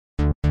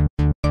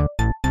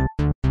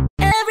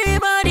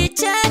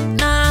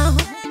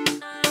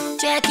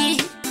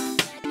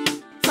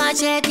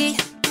That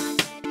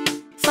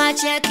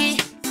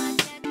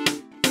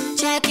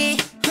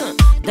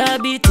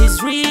beat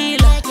is real.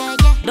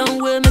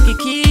 Don't wait, make it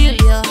kill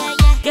ya.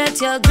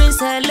 Get your green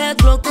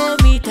select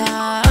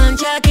glucometer and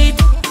check it.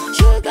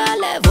 Sugar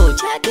level,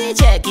 check it.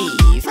 Check it.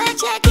 Green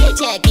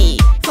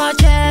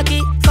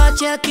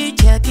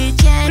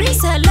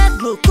select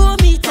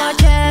glucometer,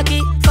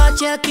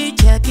 check it.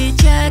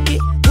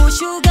 Push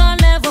sugar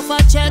level,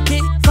 check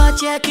it.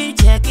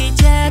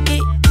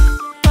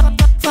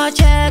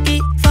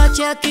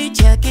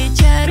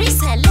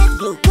 Reselect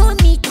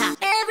glucometer.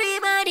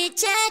 Everybody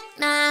check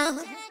now.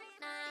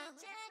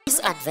 This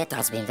advert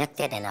has been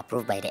vetted and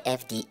approved by the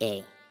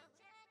FDA.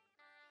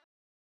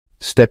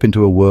 Step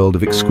into a world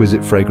of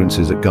exquisite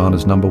fragrances at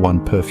Ghana's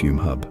 #1 perfume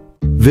hub.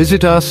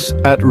 Visit us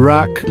at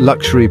Rack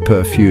Luxury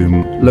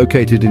Perfume,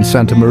 located in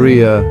Santa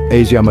Maria,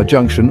 Asiama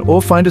Junction,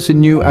 or find us in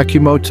New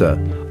Akimota,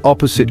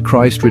 opposite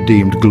Christ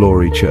Redeemed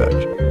Glory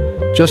Church.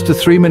 Just a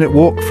 3-minute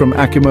walk from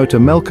Akimota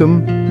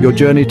Melcombe, your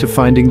journey to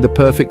finding the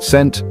perfect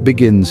scent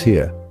begins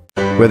here.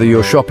 Whether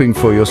you're shopping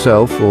for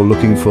yourself or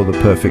looking for the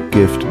perfect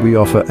gift, we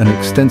offer an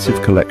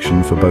extensive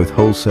collection for both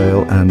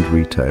wholesale and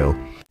retail.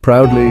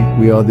 Proudly,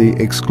 we are the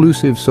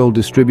exclusive sole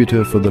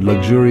distributor for the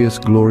luxurious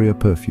Gloria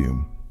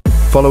perfume.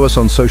 Follow us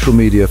on social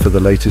media for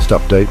the latest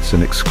updates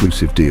and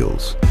exclusive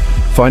deals.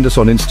 Find us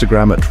on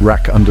Instagram at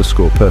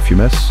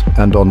rack_perfumes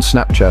and on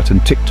Snapchat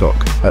and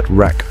TikTok at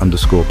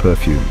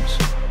rack_perfumes.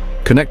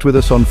 Connect with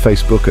us on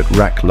Facebook at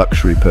Rack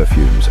Luxury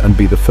Perfumes and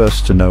be the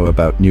first to know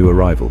about new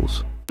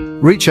arrivals.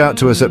 Reach out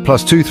to us at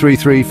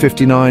 +233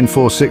 59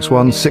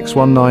 461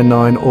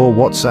 6199 or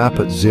WhatsApp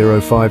at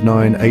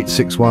 059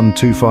 861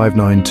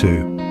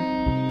 2592.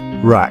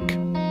 Rack.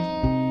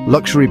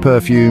 Luxury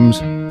perfumes.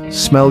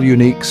 Smell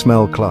unique,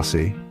 smell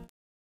classy.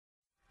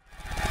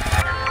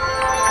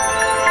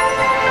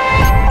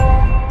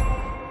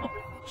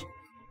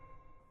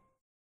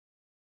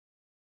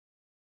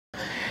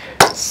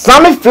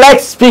 Sammy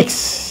Flex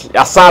speaks.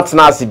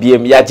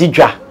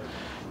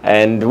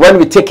 And when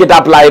we take it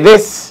up like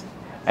this,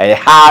 a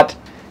hard,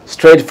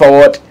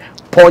 straightforward,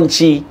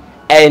 punchy,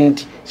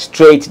 and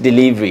straight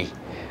delivery.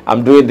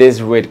 I'm doing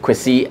this with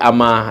Kwesi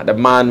Ama, the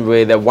man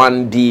with the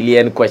 1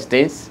 billion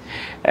questions.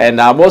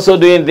 And I'm also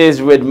doing this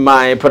with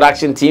my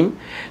production team,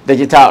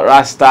 Digital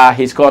Rasta,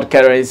 he's called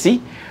Currency,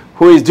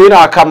 who is doing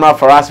our camera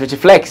for us, which is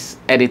Flex,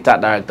 editor,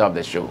 director of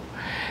the show.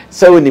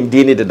 So when him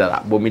did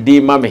that, but me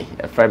did mommy,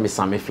 a friend is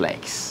Sammy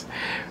Flex.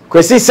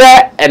 Kwesi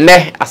say, and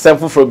ne, a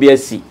sample from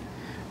BSC,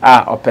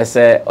 or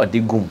pese or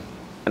digum.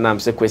 And I'm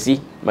saying, Kwesi,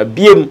 my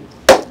BM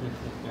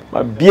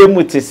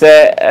would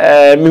say,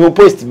 me who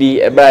post to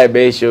be a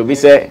by show. We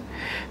say,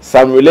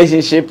 some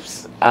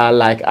relationships are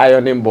like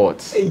ironing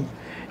boards.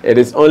 It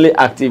is only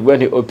active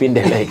when you open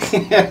the legs.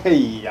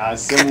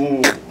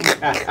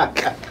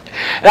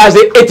 That's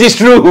it. It is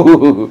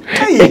true.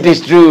 It is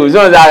true. It's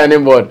not that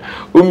anymore.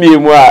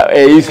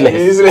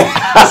 Useless.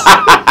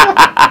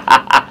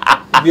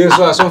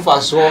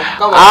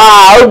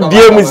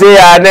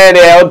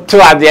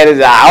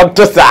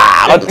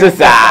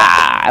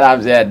 And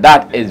I'm saying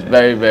that is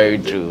very, very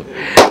true.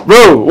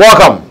 Bro,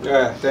 welcome.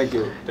 Yeah, thank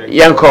you.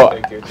 Yanko.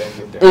 Thank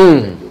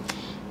you.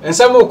 And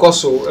some of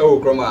Koso,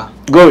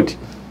 good.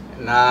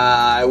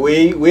 Na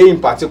we in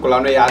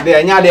particular no ya dey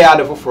anya dey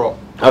ade foforo.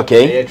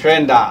 Okay. A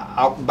trend ba.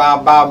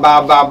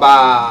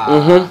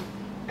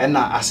 And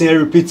na asen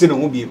repeating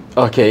no bi.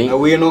 Okay. Na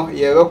we no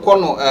ye we kɔ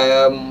no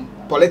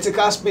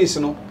political space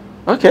no.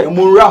 Okay.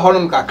 Mu wura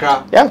honom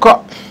kakra.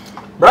 Yanko.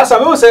 Brasa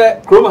me say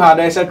Chrome had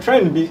there is a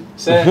trend bi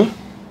say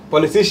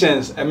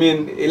politicians, I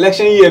mean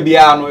election year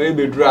bia no e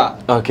bedura.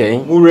 Okay.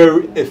 Mu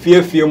wura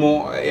efie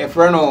mo e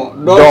friend no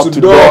door to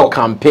door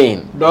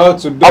campaign. Door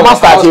to door. Almost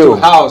start you.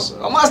 House.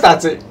 Almost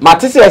started.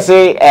 Matisse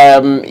say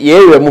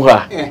ye mu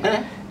ha.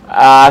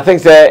 I think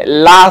say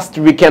last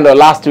weekend or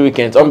last 2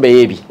 weekends on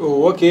baby.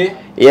 Oh, okay.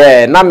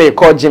 Yeah, na me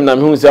call Jim na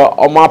me who say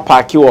omo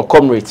park you or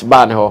comrades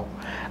ban ho.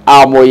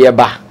 Mo ye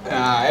ba.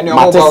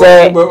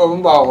 Matisse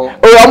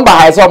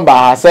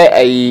omba say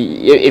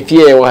if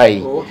ye wo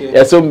hai.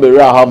 Yes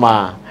ombera ha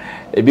ma.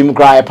 Ebi mu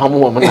cry pam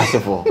wo na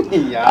sefo.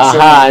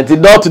 Aha, it's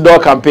door to door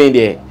campaign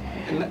there.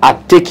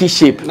 At taking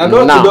shape. Now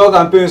door to door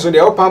campaign so they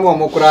all pam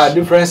wo kura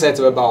different set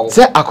about.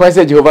 Say akwa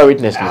say Jehovah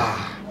Witness no.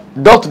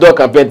 Door to door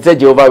campaign say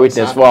Jehovah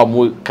Witness for am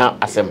can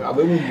asem.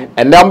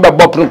 And number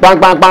bop bang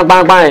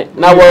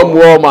na wo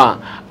mu ma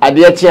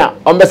ade atia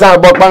on be say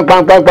bop bang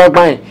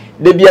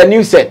there be a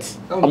new set.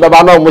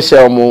 Obeba na mo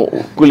share mo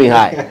cooling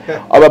high.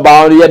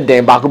 Obeba on ye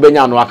den ba ko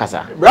benya no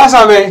akasa.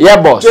 Brasa me.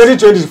 Yeah boss.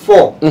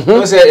 2024.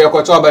 No say e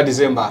ko to about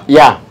December.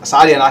 Yeah.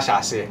 Saade na sha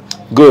say.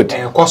 Good.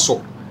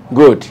 Koso.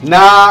 Good.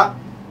 Na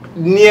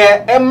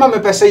near Emma me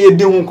pese ye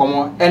di hu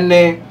komo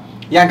ene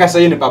yanka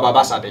say ni baba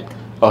basade.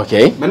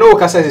 Okay. Me no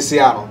kasa sisi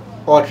ano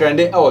or trend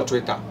or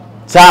Twitter.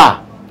 Sir.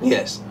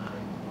 Yes.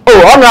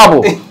 Oh,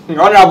 honorable.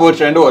 Honorable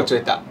trend or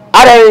Twitter.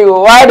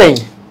 Why then?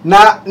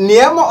 Na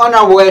niema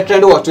honorable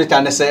trend or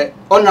Twitter ne say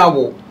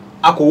honorable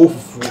ako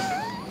Fufu.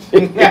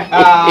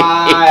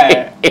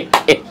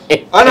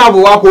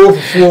 Honorable wako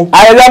Fufu.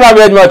 I never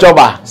made much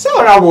over. Say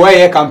honorable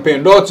why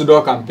campaign, door to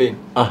door campaign.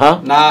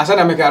 Na say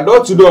na make a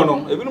door to door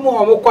no. Ebi no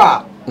mo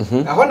kwa.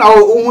 Na ho na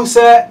wo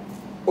say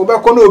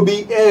obekọ na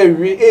obi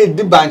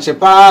di banche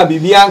pa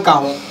bibi anka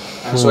ho.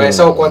 So ese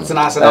wo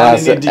kwotena ase na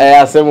ni di.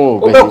 Asemo.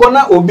 Obekọ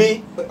na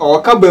obi o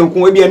ka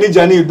banku ebi ani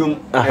gya na edum.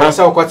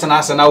 Ese wo kwotena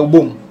ase na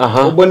ubom.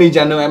 Obo ni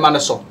gya na e ma ne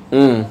so.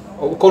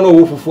 Obekọ na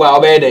wo Fufu a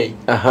obey dey.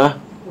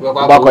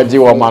 Obakọ ji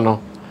wo ma no.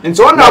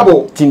 Nti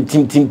honorable tim.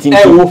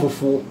 Wo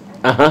Fufu.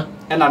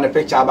 And on the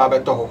picture about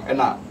Beto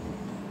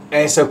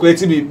and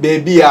security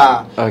baby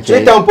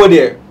straight down po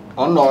there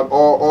on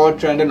all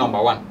trending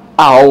 #1.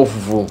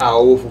 Fufu.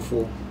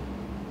 Fufu.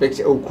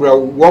 Picture okura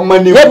one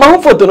money. Yeah,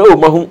 my photo no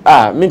mahu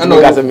me to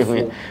make us me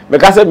hu.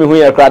 Make us me hu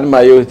ya crowd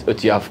my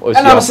otiaf.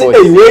 And I'm say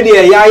eh we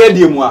dey ya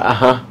dey mu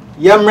a.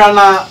 Yemra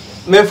na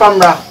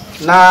memfamra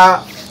na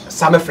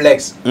Sammy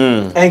flex.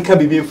 Enka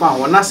bibi fa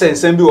ho na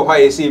sensen bi wo hwa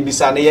ye se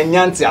bisa na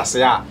yenya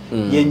ntiase a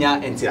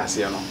yenya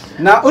ntiase no.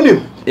 Na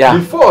onim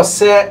before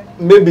say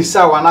maybe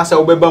sa wana say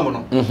obeba mu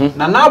no.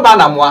 Na ba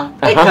na moa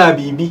eka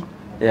bibi.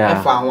 E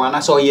fa ho na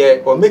so ye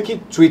or make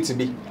it tweet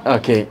bi.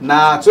 Okay.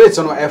 Na tweet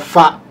no e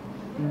fa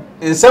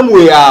in some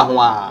way a ho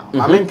a.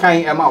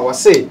 Amenkan e ma wo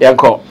say.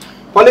 Yanko.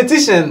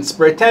 Politicians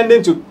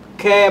pretending to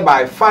care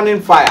by fanning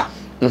fire.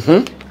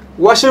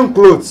 Washing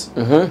clothes,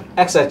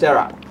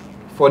 etc.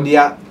 for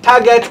their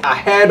target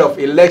ahead of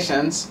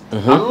elections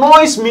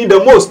annoys me the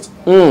most.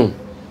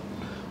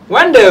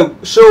 When they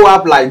show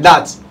up like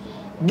that,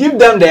 give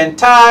them the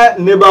entire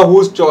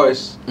neighborhood's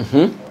choice.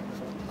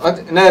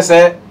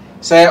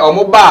 Say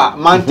omoba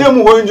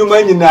mantemu ho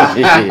njuma nyina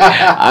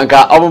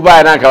anka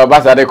omoba na anka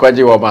basa de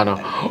kwaji wo ma no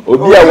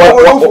obi a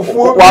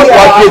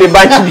wa de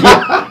bank bi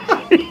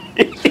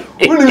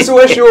unim se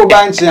we show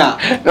bank a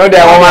no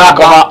dey wo ma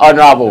akoma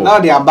honorable no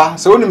dey aba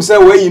so unim se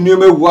we yinu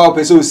emewu a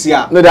opese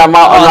osia no dey ma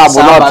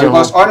honorable not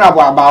because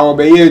honorable aba wo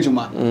be ye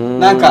ejuma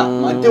nanka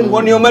mantemu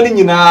ho ne o mani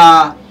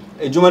nyina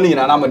ejuma ni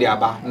nyina na mo dey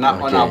aba na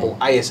honorable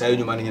ayesa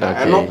ejuma ni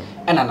nyina eno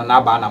ena na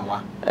aba na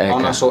moa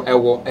ono so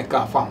ewo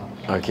eka fa ho.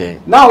 Okay.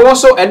 Now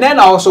also and then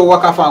also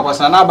work afan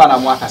kwasa na ba na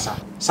mo akasa.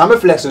 Sammy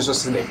flex so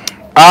sile.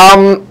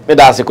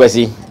 That's a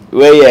question.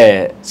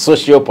 We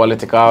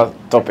socio-political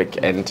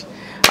topic and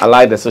I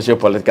like the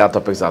socio-political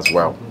topics as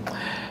well.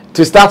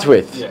 To start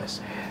with,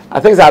 yes. I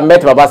think I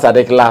met Baba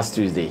Sadek last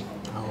Tuesday.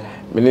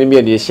 Me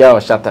and the share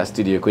or Shatter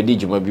Studio could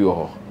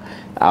do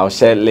I'll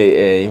share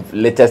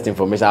latest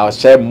information. I'll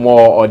share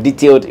more or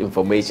detailed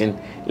information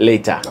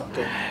later.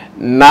 Okay.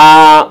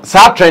 Now,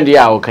 start trendy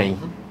okay.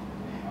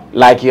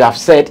 Like you have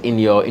said in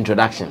your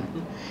introduction,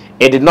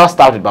 it did not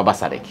start with Baba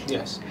Sadek.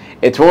 Yes.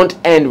 It won't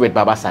end with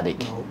Baba Sadek.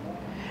 No.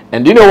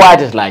 And do you know why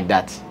it is like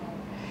that?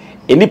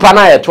 In the Pana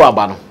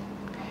Abano,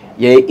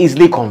 you're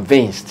easily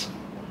convinced.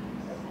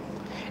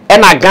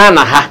 And a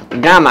Ghana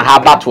ha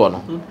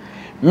battle.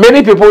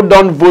 Many people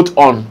don't vote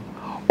on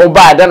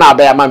Oba then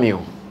Abaya Mamio.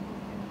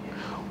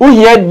 Who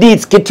hear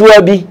deeds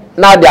Kituabi,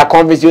 now they are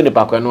convinced you the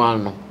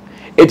Pakwano.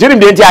 It didn't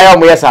be entire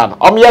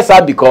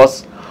Omyesa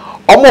because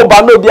Omo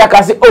Bano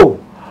Biakasi, oh.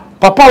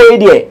 Papa we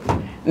die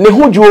ne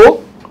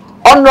hujuo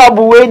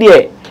honorable we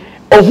die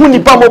ohun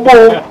nipa mobo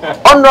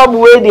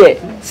honorable we die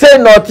say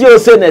notio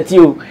say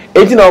netio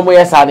enti na omo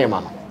yesa ne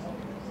ma no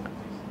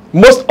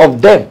most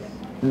of them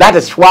that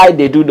is why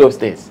they do those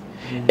things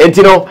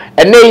enti no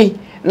enei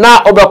na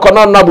obekọ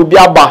no honorable bi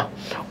aba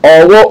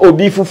owo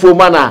obi fufu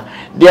mana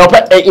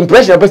the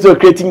impression person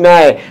creating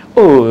na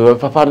oh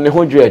papa ne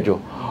hujuo ejo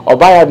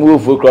oba ya mi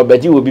ofu kro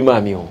beji obi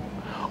ma mi ho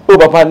o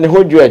papa ne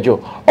hoju ejo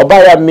oba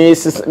ya me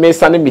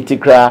sane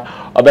mitikra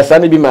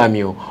obesane bi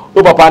mami o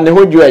papa ne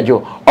hoju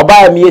ejo oba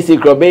ya me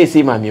esikra be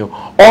esi mami o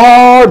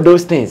all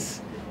those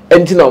things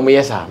enti na omo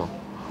yesa no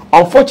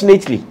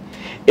unfortunately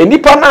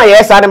enipa na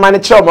yesa ne mane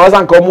kire omo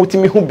zanka omo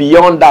timi hu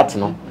beyond that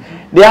no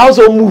they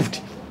also moved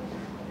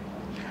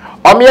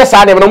omo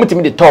yesa ne no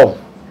mutimi de tom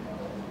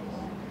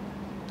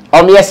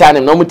omo yesa ne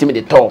no mutimi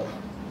de tom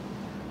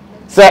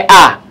say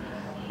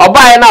oba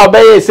ya na oba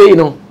ya esi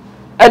no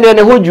ene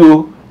ne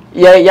hoju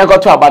ya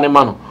got to abane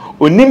mano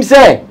onim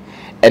se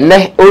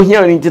enne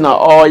ohia oni ntina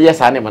o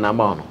yes ane mana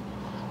ma no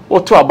o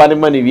to abane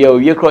mano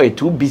we cry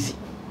too busy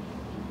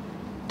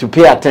to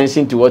pay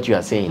attention to what you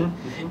are saying.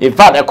 In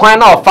fact a kwan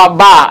na ofa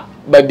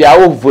ba bia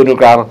wo fufu no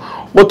kra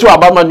no o to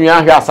abane mano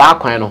ahwe asa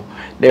kwan no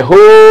the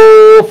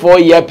whole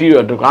 4-year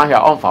period no ahwe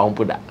on fa on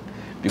poda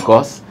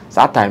because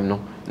that time no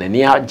na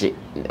ni age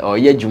o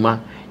ye juma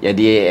ye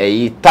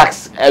de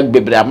tax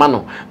egbebre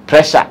amano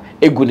pressure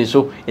egu ni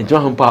so enti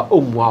ho pa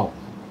omwa o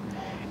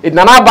it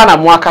nana bana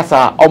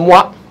muakasa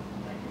omwa.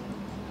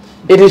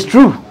 It is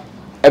true.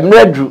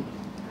 Emredru.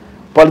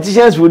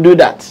 Politicians will do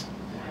that.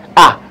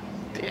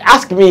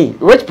 Ask me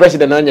which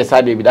president on your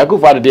side baby. I go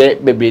for the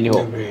baby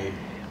no.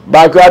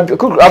 But I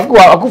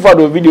go for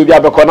the video bi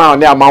abekona on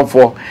the amount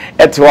for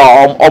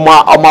etwa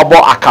omabo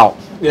account.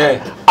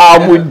 Yeah.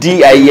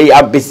 Amudi aye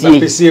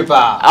abesi.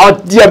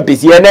 Out di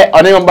abesi ene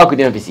oni mba ku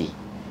di abesi.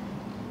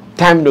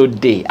 Time no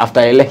day after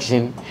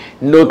election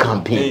no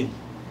campaign.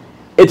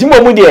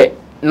 Etimo mu de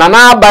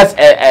Nana Abbas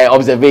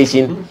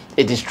observation,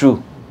 it is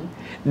true.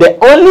 The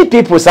only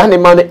people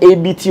standing man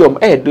ABT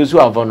those who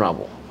are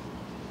vulnerable.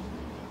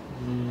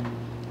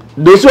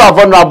 Those who are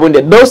vulnerable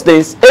in those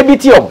things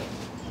ABT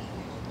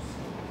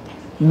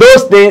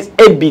those things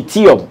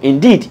ABT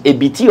indeed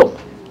ABT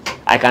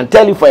I can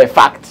tell you for a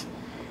fact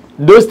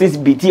those things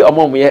BT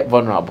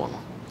vulnerable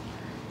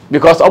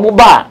because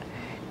omuba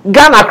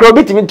Ghana crowd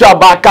me to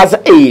about cause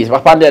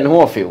papa den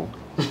who feel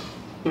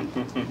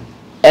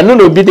and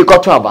no be the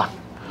got to aba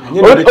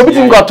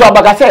obitim got to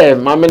aba say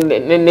mama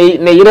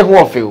ne yire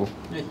who feel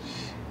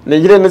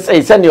ne yire me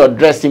say send your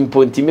dressing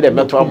ponti me the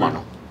metal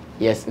man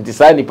yes it is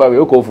nipa we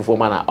go fufu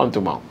man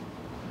onto ma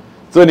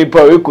so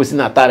nipa we ko sin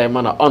atare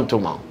man onto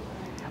ma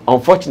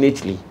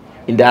unfortunately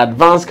in the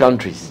advanced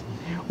countries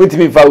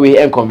we fa we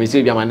en convince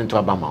we man into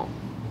aba ma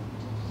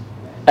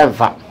en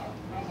fa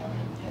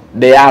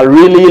they are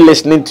really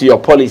listening to your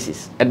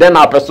policies and then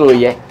our person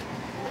here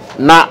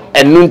na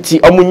enunti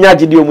omunya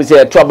gidi omu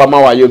say to aba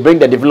ma you bring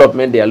the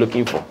development they are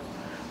looking for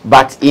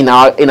but in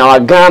our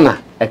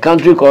Ghana a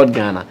country called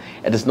Ghana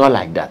it is not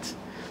like that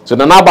so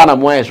Nana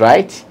Banamwa is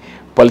right.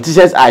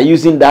 Politicians are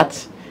using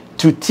that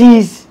to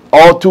tease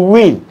or to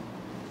win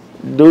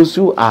those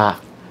who are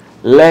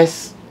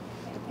less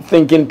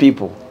thinking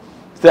people.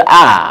 Say,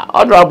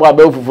 honorable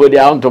Abel Fufu, they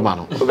are on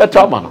Tomano.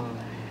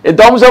 It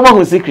almost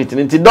a secret.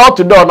 And door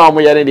to door now,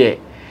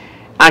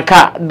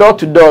 and door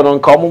to door on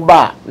common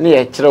bar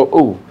near Chero.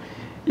 Oh,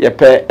 ye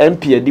pay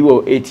MP a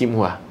duo 18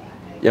 wa.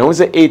 You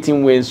say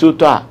 18 when so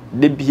ta,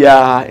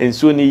 Debia and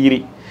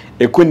Sony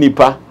a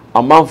kunipa,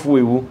 a month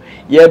we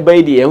yeah,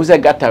 baby, who's a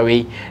got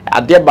away.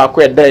 I dare back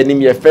where there in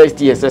your first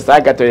year says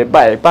I got to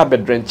buy a papa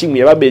drenching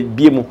me, a baby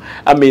beam,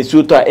 I may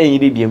suit any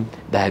idiom,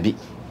 Dabby.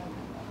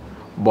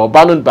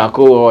 Bobanon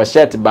backo or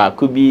shirt back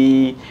could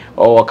be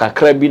or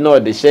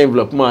cacrabino, the shame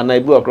of man, I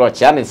blew across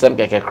Chan and some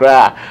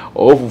cacra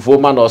or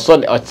Fufu or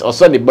Sunday or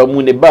Sunday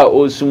Bamune Ba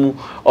or Sumu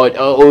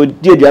or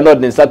dear, you are not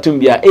in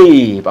Satumbia,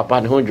 Papa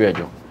and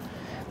 100.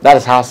 That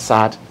is how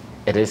sad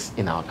it is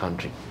in our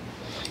country.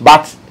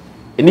 But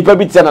nipa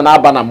bi tse na na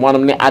aba na mo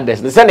ne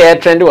others ne say na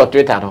trend on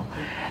Twitter no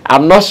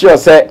I'm not sure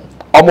say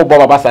omo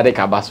Baba Sadiq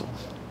abaso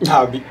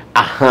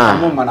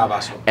omo man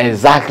abaso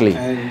exactly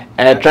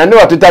trend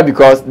on Twitter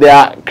because they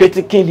are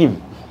critiquing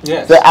him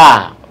yes say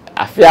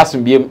afia so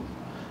biem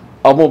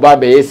omo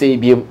Baba ye say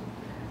biem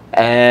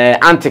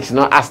antics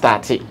no a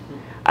start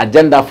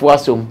agenda for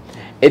asom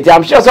it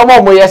I'm sure some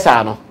omo yes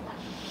no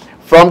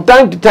from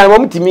time to time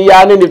omo timi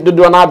ya ne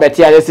do na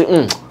abeti ya say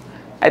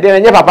I dey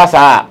nye papa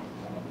sa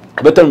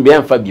beton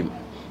bien fa biem.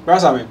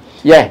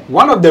 Yeah.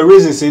 One of the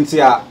reasons in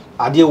here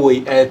idea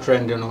way air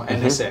trend, you know,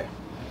 and say,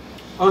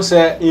 also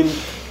in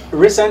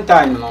recent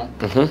time, you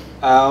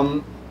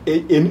know,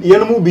 in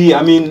movie,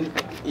 I mean,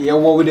 yeah,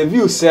 what with the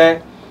view say,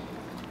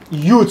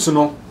 youth, you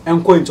know,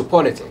 and go into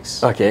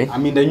politics. Okay. I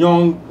mean, the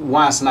young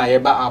ones now, yeah,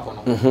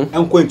 up,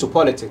 and go into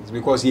politics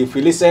because if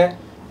you say,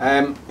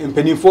 in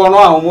penny for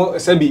no,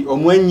 Sebi, or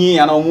when ye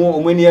and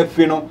or when ye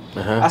fino,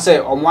 I say,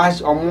 on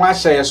watch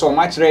so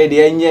much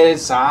ready, and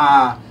yes,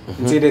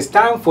 it is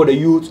time for the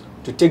youth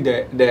to take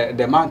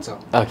the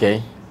mantle.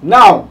 Okay.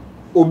 Now,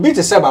 Obi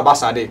to say Baba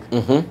Sadiq.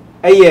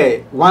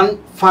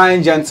 One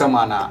fine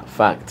gentleman.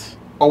 Fact.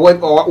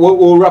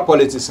 Or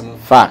politics.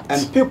 Fact.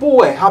 And people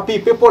were happy.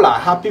 People are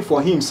happy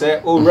for him.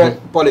 Say,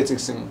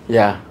 politics.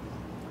 Yeah.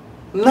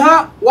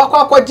 Now,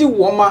 what do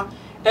woman?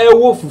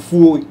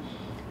 Fufu.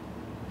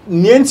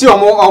 Nienti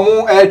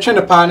omo train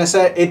the pan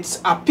say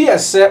it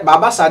appears say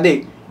Baba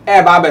Sadiq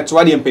Baba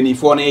to the penny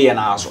for na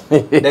aso.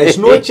 There is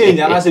no change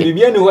and I say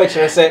bibia ni ho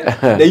say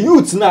the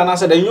youth na and I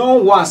say the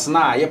young ones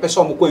na ye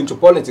person mo go into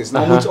politics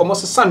na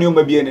almost san yo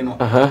ma bia ni no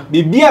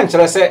bibia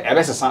nkyere say e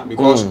be sesa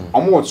because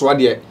omo to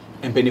the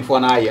penny for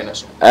na ye na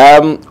so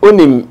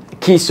onim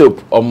key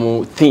soap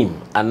omo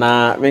theme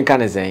ana men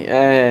kan say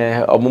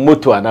omo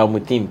moto ana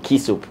omo theme key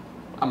soap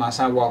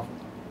amasan wo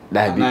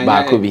that be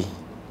bakobi.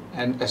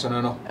 And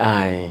no.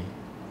 Aye.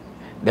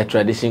 The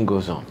tradition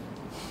goes on.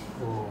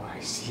 Oh, I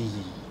see.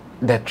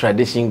 The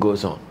tradition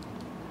goes on.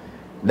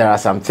 There are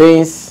some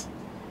things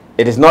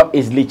it is not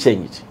easily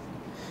changed.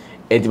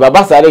 And Baba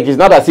Sadiq is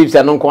not as if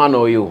say no one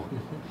know you.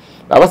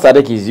 Baba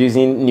Sadiq is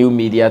using new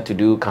media to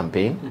do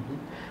campaign.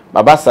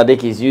 Baba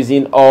Sadiq is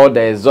using all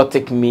the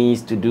exotic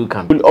means to do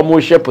campaign.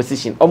 Almost share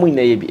position.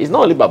 It's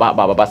not only Baba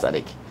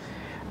Sadiq.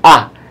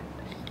 I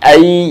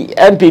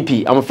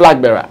MPP, I'm a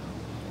flag bearer.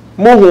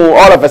 Muhu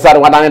all of a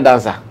sudden one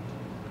dancer.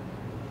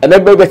 And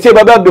then baby say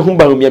Baba do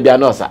humba humia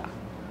bianosa.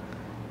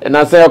 And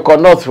I say ko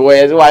north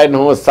where why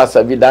no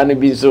sasa bi dan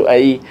bi so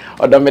ai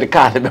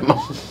odomerika be mo.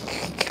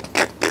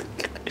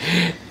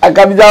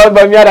 Akabiza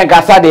ba mi ara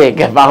kasa de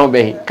ke fa ho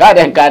be. Ka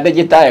de ka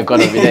digital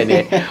economy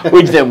de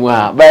which them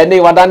wa. But any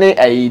wadane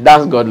ai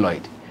dance god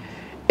Lloyd.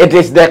 It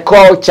is the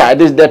culture,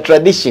 it is the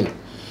tradition.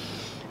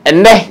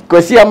 And ne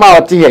kwesi ama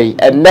oti here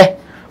and ne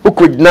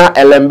ukudna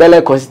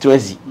elembele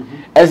constituency.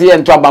 Esi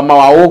ento abama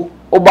wa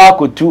o ba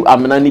ko tu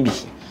amena ni bi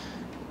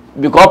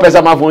because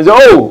person ma phone say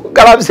oh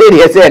galam say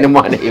dey say any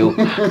man you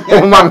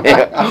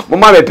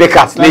mama me pick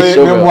us let's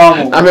show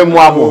na me mo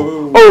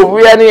amo Oh,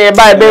 we are near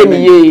by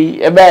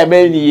Benny, a bad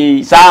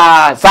Benny,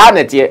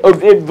 sanity.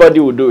 Everybody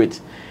will do it.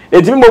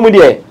 It's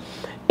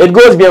it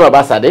goes beyond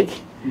Baba Sadik.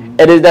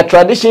 It is the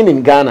tradition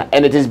in Ghana,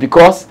 and it is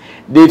because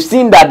they've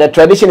seen that the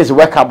tradition is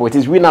workable, it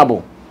is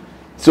winnable.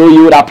 So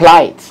you would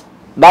apply it.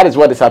 That is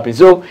what is happening.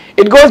 So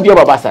it goes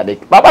beyond Baba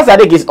Sadik. Baba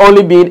Sadik is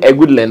only being a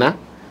good learner.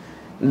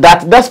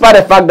 That despite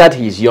the fact that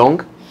he's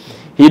young,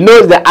 he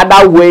knows the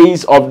other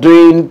ways of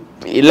doing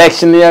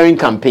electioneering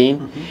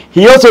campaign.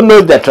 He also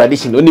knows the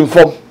tradition.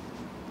 Uniform.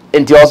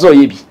 And he also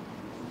yibi.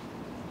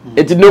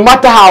 It no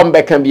matter how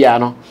can be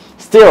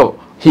still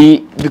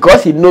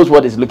because he knows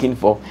what he's looking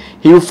for,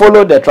 he will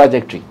follow the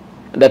trajectory.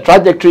 The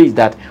trajectory is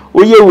that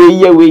we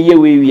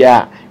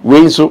are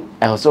so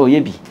also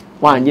yebi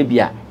one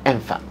yebia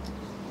enfa.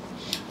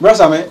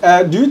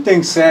 Brother, do you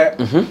think sir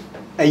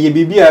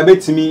a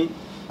bit to me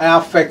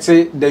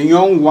affected the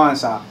young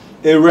ones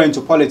area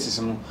into politics?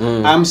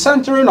 I'm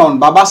centering on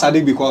Baba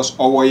Sadik because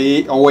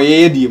okay.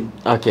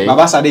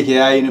 Baba Sadik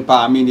here in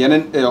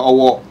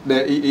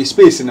the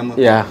space in the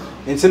yeah.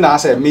 It's in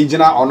as a major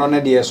on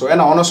there so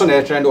and also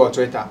the trend or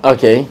Twitter.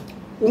 Okay.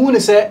 Who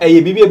say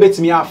a bit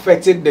to me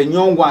affected the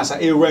young ones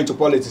area into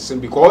politics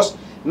because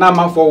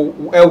now for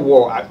a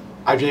war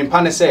Adrian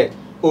Pane said,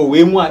 oh,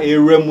 we want a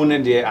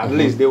remunerate there, at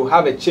least they will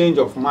have a change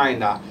of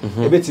mind. A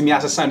bit to me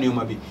as a son, you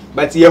maybe.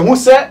 But you who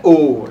said,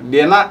 oh,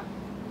 they're not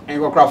in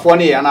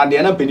California and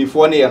they're not penny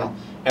for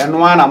and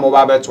one I'm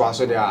mobile to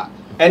answer there.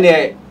 And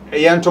a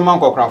young to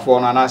Manco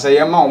California, and I say,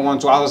 yeah, man,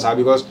 want to answer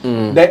because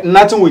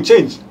nothing will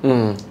change.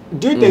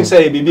 Do you think,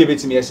 say, be a bit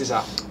to me,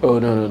 sister? Oh,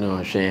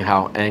 no, Shane,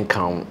 how and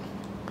count.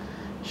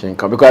 Shane,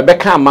 because I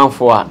become man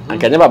for and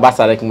can never pass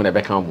a record with a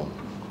beckham.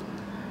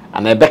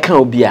 And a beckham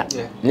will be at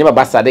never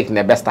pass a record in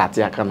the best start,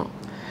 I cannot.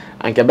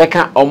 And Quebec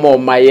or more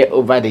my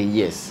over the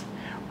years.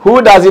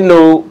 Who doesn't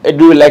know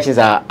do elections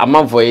are a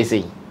month for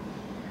AC?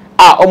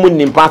 It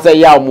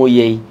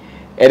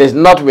is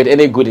not with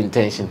any good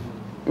intention.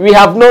 We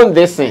have known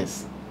this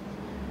since.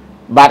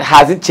 But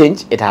has it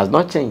changed? It has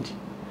not changed.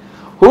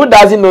 Who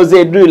doesn't know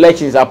they do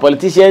elections? Our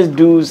politicians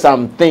do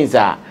some things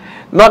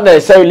not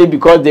necessarily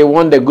because they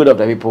want the good of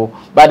the people,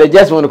 but they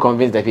just want to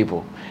convince the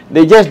people.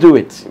 They just do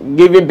it,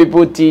 giving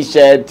people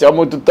T-shirts, cheap,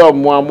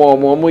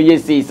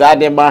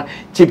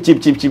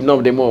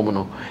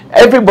 no.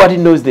 Everybody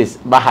knows this,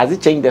 but has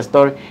it changed the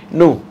story?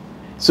 No.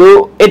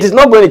 So it is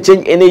not going to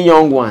change any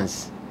young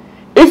ones.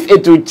 If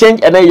it will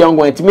change any young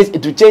one, it means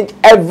it will change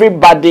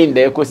everybody in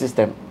the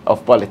ecosystem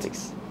of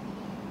politics.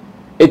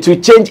 It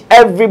will change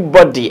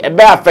everybody. It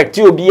may affect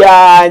you.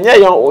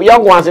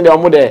 Young ones in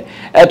the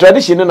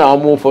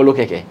traditional follow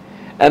keke.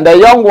 And the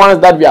young ones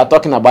that we are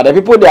talking about, the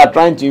people they are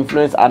trying to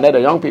influence are not the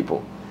young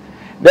people.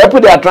 The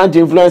people they are trying to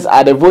influence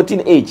are the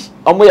voting age.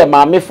 Omo ya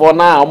mami for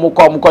na, omo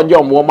ko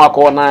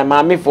na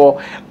mami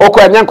for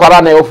okwanya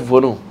kwara na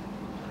ofufu no.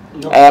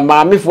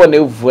 Mami for na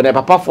ofufu na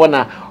papa for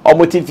na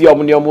omo tifi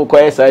omo ni omo ko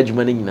esa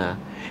adwuma ni nyina.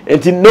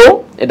 And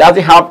no, it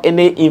doesn't have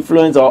any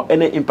influence or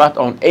any impact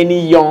on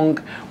any young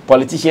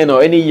politician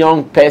or any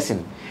young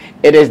person.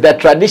 It is the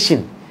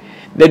tradition.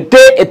 The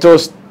day it will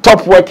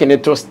stop working,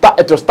 it will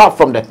start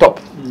from the top.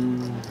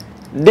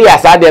 They are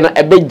sad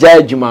a big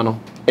jai jumano,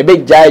 a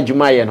big jai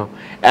juma,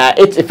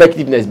 its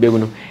effectiveness,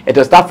 it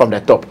will start from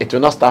the top. It will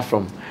not start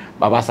from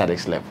Baba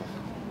Sadik's level.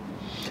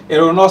 It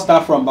will not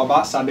start from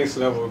Baba Sadik's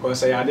level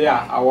because I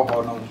are our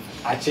honor.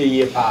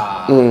 Actually,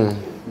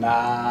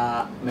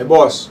 na my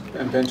boss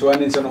and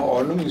Pentuan is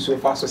or no so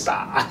fast as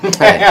I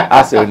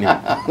only.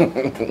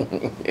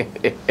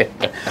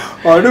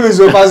 Or no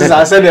so fast as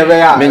I said,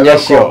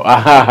 sure.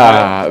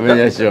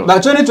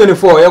 But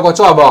 2024, you got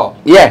to about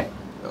yeah.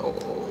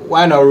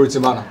 Why not route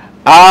man?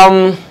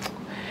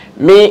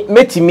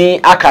 Me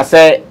aka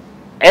say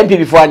MP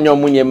before anyo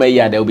munye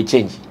mayi there will be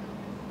change.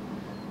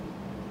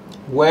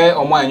 Where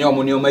omo anyo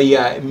munye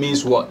mayi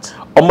means what?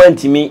 Omo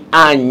ntimi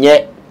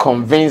anye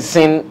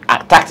convincing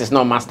tactics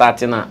no man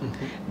starting now.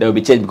 There will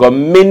be change because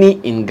many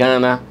in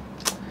Ghana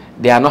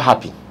they are not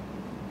happy.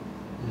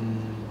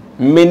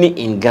 Many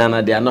in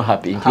Ghana they are not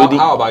happy, including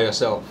how about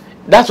yourself?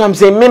 That's what I'm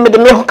saying. Me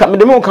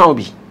can't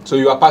be. So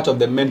you are part of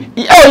the many.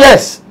 Oh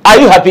yes. Are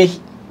you happy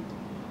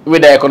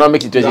with the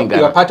economic situation in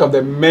Ghana? You are part of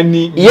the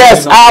many.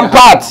 Yes, I am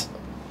part.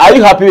 Are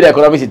you happy with the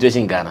economic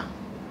situation in Ghana?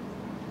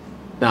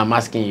 Now I'm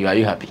asking you, are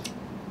you happy?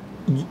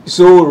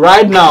 So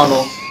right now,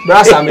 no, you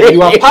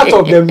are part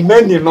of the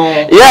many,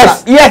 no.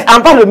 Yes,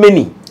 I'm part of the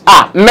many.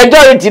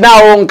 Majority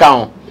now won't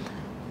count.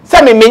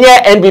 Sammy, many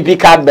NBP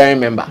card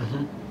bearing member.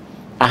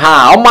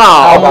 How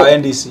about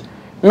NDC?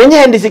 Many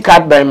NDC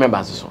card bearing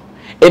members also.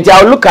 It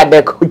I'll look at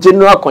the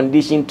general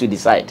condition to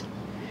decide.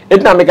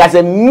 It now make I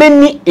say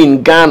many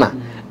in Ghana.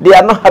 They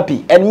are not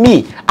happy, and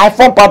me, I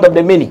form part of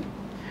the many.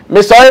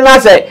 Me sorry na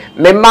say,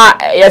 me ma,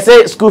 you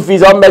say school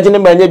fees on me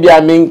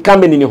I mean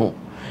coming in home.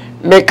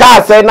 Me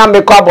car say na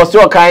me kwa boss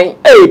kind.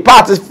 Hey,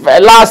 part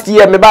last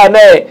year me buy na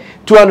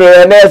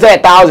 200 and say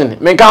 1,000.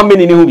 Me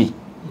coming in home.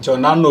 So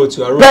now note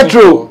you are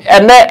petrol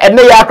and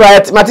ya cry.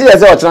 Material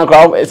say ochna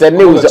cry. It's a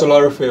news.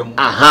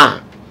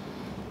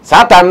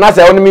 Satan na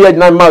say only me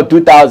na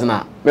 2,000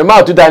 na. Me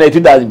ma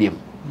 2,000 be.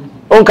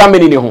 On come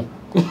in home.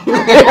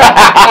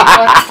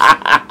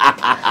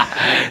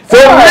 So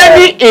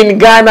many in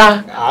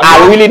Ghana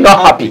are really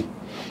not happy.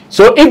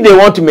 So if they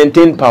want to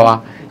maintain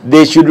power,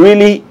 they should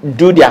really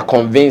do their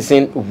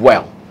convincing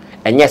well.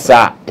 And yes,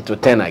 sir, it will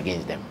turn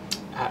against them.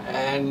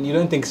 And you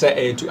don't think, sir,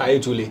 are you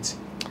too late?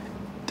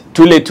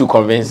 Too late to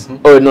convince?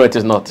 Oh, no, it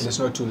is not. It's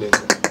not too late.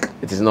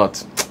 It is not.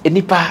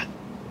 Enipa,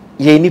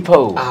 ye nipa.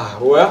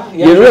 Well,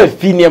 you really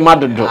feel near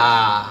Madodo.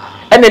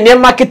 And then your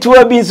market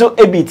will be so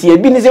ebiti,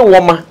 a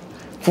woman,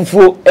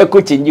 Fufu,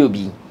 echo change you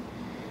be.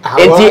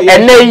 And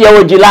then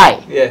you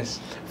July. Yes.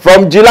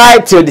 From July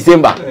till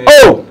December.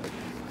 Oh!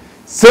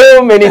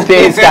 So many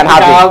things can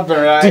happen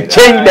to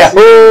change the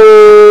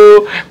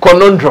whole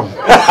conundrum.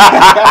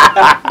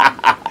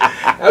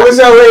 I was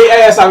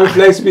away Sammy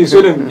Flex piece. So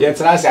yet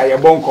I say you're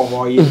born come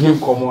on, you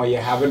come on, you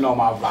have a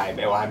normal vibe.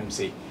 I want him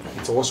say.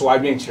 It's also why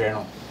being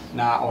channel.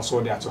 Now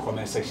also there to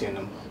comment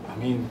section. I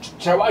mean,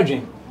 share why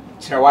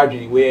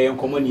where you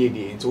come on ye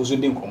day. It's also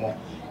didn't come on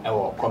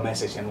our comment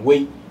section.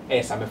 Way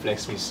Sammy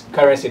Flex piece.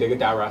 Currency the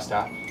guitar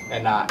rasta.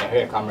 And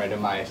here camera the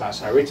my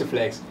so Richard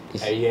Flex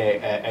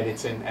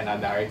editing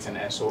and directing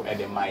and so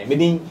edit my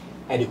meaning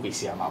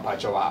Kwesiama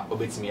Pachawa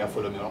obetimi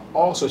follow me on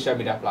all social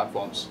media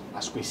platforms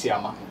as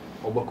Kwesiama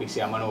obo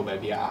Kwesiama no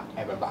baby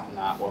ever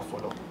na or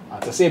follow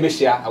and to say be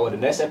share our the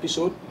next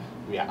episode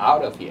we are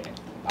out of here.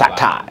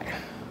 Bye.